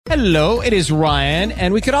Hello, it is Ryan,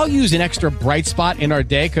 and we could all use an extra bright spot in our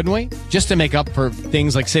day, couldn't we? Just to make up for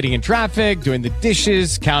things like sitting in traffic, doing the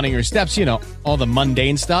dishes, counting your steps, you know, all the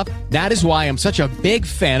mundane stuff. That is why I'm such a big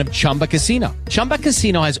fan of Chumba Casino. Chumba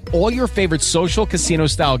Casino has all your favorite social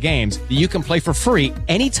casino-style games that you can play for free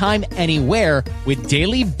anytime, anywhere with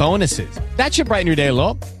daily bonuses. That should brighten your day a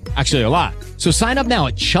little. Actually, a lot. So sign up now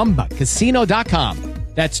at ChumbaCasino.com.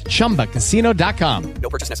 That's ChumbaCasino.com. No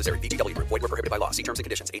purchase necessary. VGW Group. Void where prohibited by law. See terms and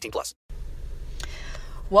conditions. 18+.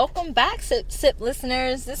 Welcome back, Sip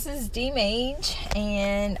listeners. This is D-Mage,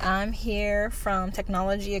 and I'm here from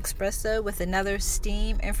Technology Espresso with another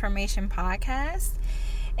STEAM information podcast.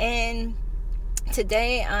 And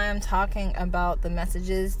today I'm talking about the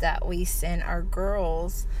messages that we send our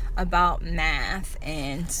girls about math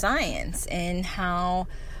and science, and how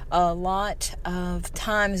a lot of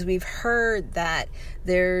times we've heard that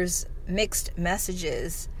there's mixed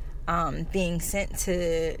messages being sent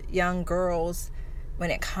to young girls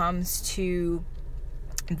when it comes to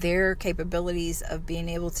their capabilities of being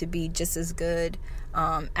able to be just as good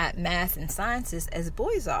at math and sciences as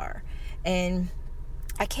boys are. And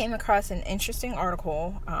I came across an interesting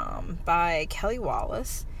article by Kelly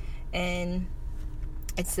Wallace, and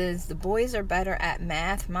it says, the boys are better at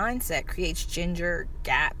math mindset creates gender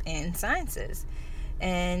gap in sciences.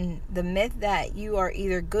 And the myth that you are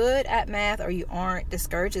either good at math or you aren't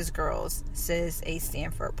discourages girls, says a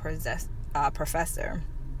Stanford professor.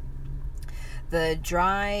 The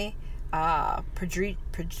dry,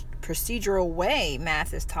 procedural way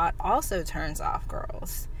math is taught also turns off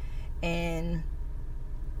girls. And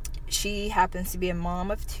she happens to be a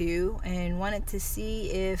mom of two and wanted to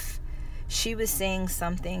see if she was saying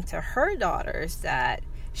something to her daughters that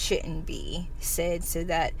shouldn't be said, so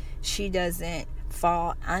that she doesn't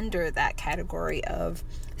fall under that category of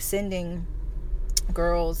sending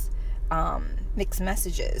girls mixed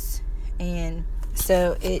messages. And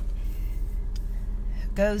so it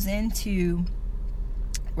goes into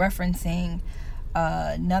referencing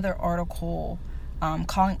another article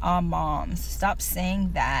calling all moms stop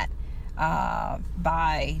saying that,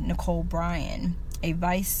 by Nicole Bryan, a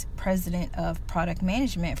vice president of product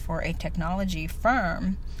management for a technology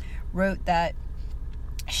firm, wrote that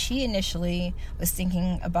she initially was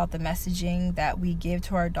thinking about the messaging that we give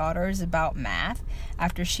to our daughters about math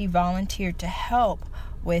after she volunteered to help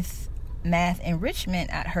with math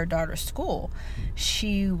enrichment at her daughter's school.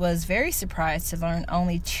 She was very surprised to learn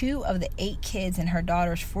only 2 of the 8 kids in her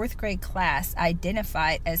daughter's 4th grade class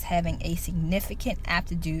identified as having a significant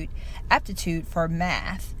aptitude for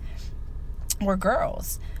math were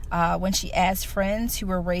girls. When she asked friends who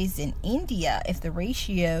were raised in India if the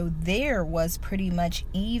ratio there was pretty much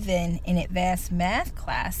even in advanced math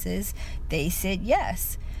classes, they said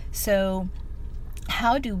yes. So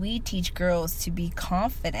how do we teach girls to be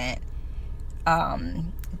confident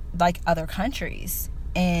like other countries?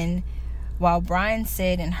 And while Brian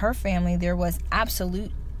said in her family there was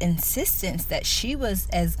absolute insistence that she was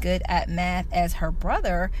as good at math as her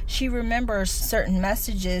brother, she remembers certain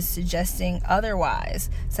messages suggesting otherwise,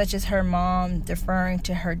 such as her mom deferring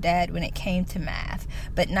to her dad when it came to math,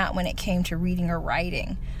 but not when it came to reading or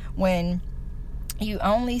writing. When you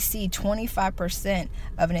only see 25%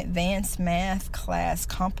 of an advanced math class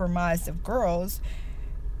comprised of girls,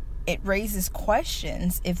 it raises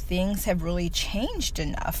questions if things have really changed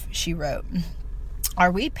enough, she wrote. Are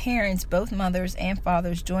we parents, both mothers and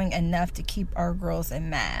fathers, doing enough to keep our girls in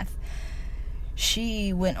math?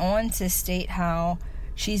 She went on to state how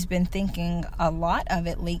she's been thinking a lot of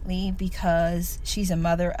it lately because she's a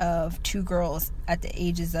mother of 2 girls at the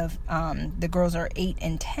ages of, the girls are 8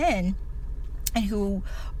 and 10, and who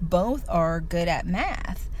both are good at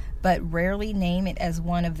math, but rarely name it as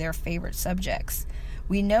one of their favorite subjects.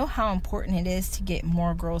 We know how important it is to get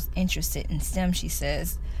more girls interested in STEM, she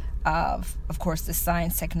says. Of course, the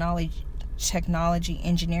science, technology,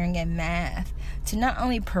 engineering, and math, to not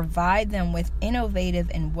only provide them with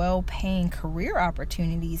innovative and well-paying career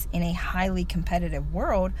opportunities in a highly competitive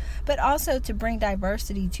world, but also to bring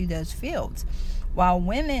diversity to those fields. While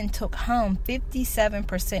women took home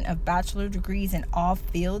 57% of bachelor degrees in all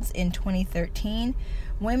fields in 2013,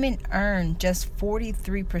 women earned just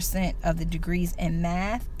 43% of the degrees in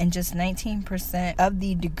math and just 19% of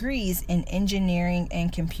the degrees in engineering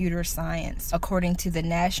and computer science, according to the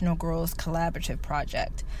National Girls Collaborative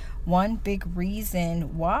Project. One big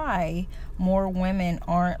reason why more women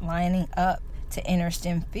aren't lining up to enter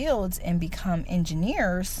STEM fields and become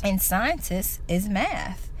engineers and scientists is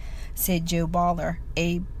math, said Joe Baller,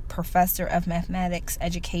 a professor of mathematics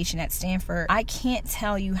education at Stanford. I can't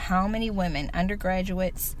tell you how many women,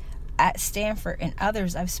 undergraduates, at Stanford and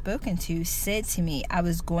others I've spoken to said to me I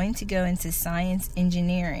was going to go into science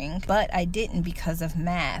engineering, but I didn't because of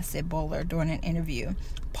math, said Bowler during an interview.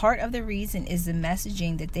 Part of the reason is the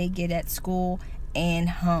messaging that they get at school and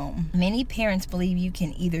home. Many parents believe you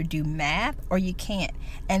can either do math or you can't,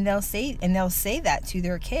 and they'll say that to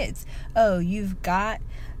their kids. Oh, you've got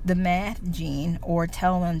the math gene, or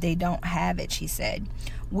tell them they don't have it, she said.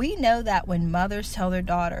 We know that when mothers tell their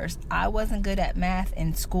daughters, I wasn't good at math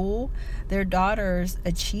in school, their daughter's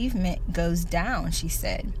achievement goes down, she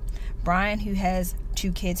said. Brian, who has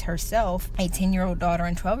 2 kids herself, a 10-year-old daughter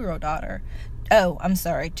and 12-year-old daughter, 2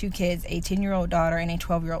 kids, a 10-year-old daughter and a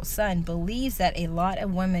 12-year-old son, believes that a lot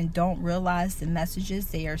of women don't realize the messages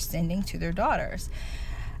they are sending to their daughters.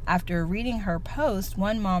 After reading her post,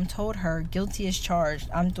 one mom told her, guilty as charged,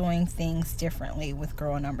 I'm doing things differently with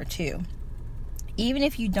girl number 2. Even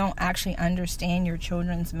if you don't actually understand your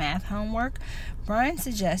children's math homework, Brian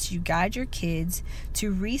suggests you guide your kids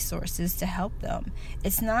to resources to help them.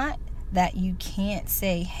 It's not that you can't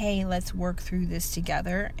say, hey, let's work through this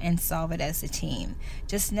together and solve it as a team.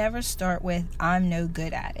 Just never start with, I'm no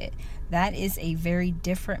good at it. That is a very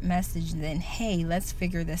different message than, hey, let's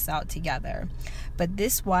figure this out together. But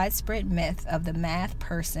this widespread myth of the math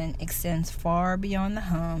person extends far beyond the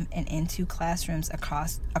home and into classrooms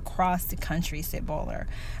across the country, said Bowler.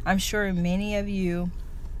 I'm sure many of you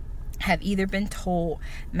have either been told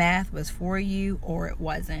math was for you or it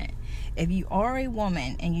wasn't. If you are a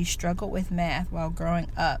woman and you struggled with math while growing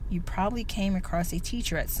up, you probably came across a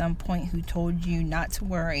teacher at some point who told you not to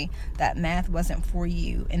worry, that math wasn't for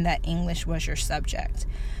you, and that English was your subject.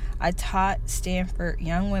 I taught Stanford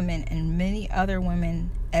young women and many other women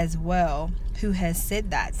as well who has said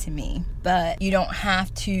that to me. But you don't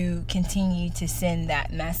have to continue to send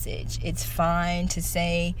that message. It's fine to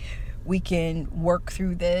say, we can work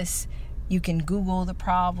through this. You can Google the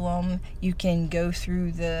problem. You can go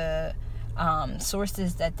through the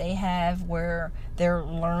sources that they have where they're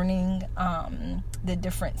learning the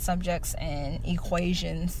different subjects and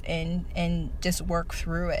equations and just work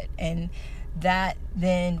through it. And that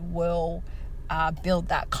then will build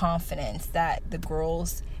that confidence that the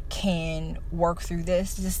girls can work through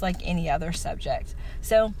this just like any other subject.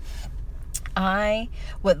 So I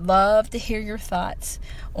would love to hear your thoughts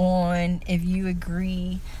on if you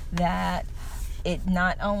agree that it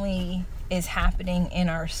not only is happening in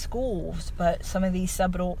our schools, but some of these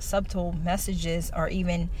subtle messages are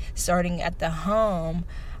even starting at the home,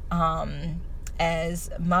 as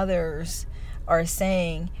mothers are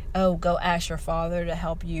saying, oh, go ask your father to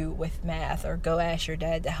help you with math, or go ask your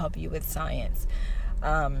dad to help you with science.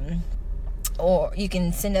 Or you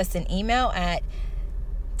can send us an email at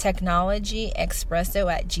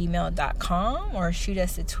technologyexpresso@gmail.com, or shoot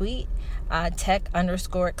us a tweet,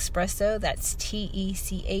 tech_expresso, that's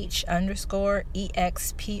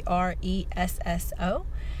TECH_EXPRESSO.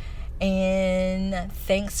 And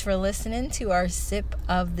thanks for listening to our sip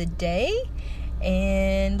of the day,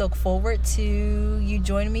 and look forward to you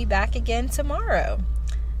joining me back again tomorrow.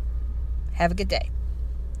 Have a good day.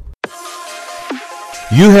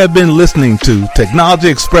 You have been listening to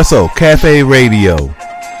Technology Expresso Cafe Radio.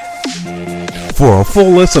 For a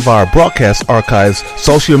full list of our broadcast archives,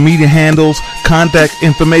 social media handles, contact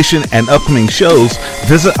information, and upcoming shows,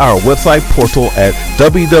 visit our website portal at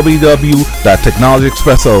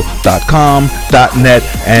www.technologyexpresso.com.net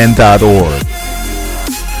and .org.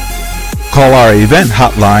 Call our event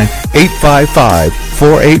hotline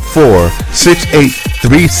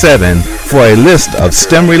 855-484-6837 for a list of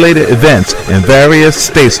STEM-related events in various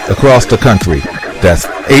states across the country. That's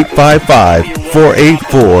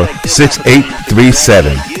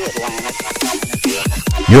 855-484-6837.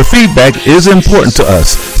 Your feedback is important to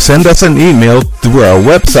us. Send us an email through our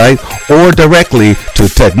website or directly to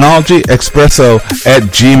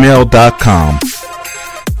technologyexpresso@gmail.com.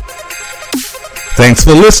 Thanks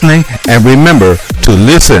for listening, and remember to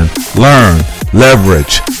listen, learn,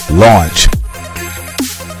 leverage, launch.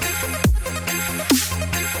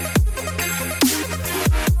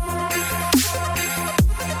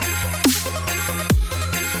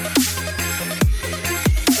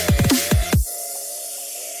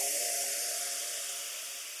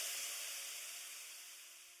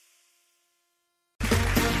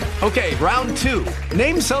 Okay, round 2.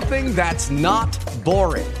 Name something that's not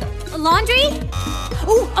boring. A laundry?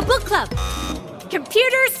 Ooh, a book club.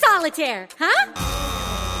 Computer solitaire, huh?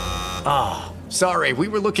 Ah, sorry, we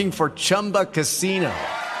were looking for Chumba Casino.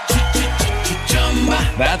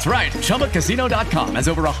 That's right, ChumbaCasino.com has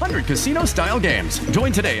over 100 casino-style games.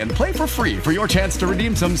 Join today and play for free for your chance to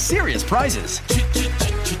redeem some serious prizes.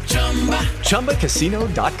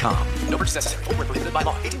 ChumbaCasino.com. No purchase necessary. Void where prohibited by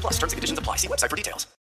law. 18 plus terms and conditions apply. See website for details.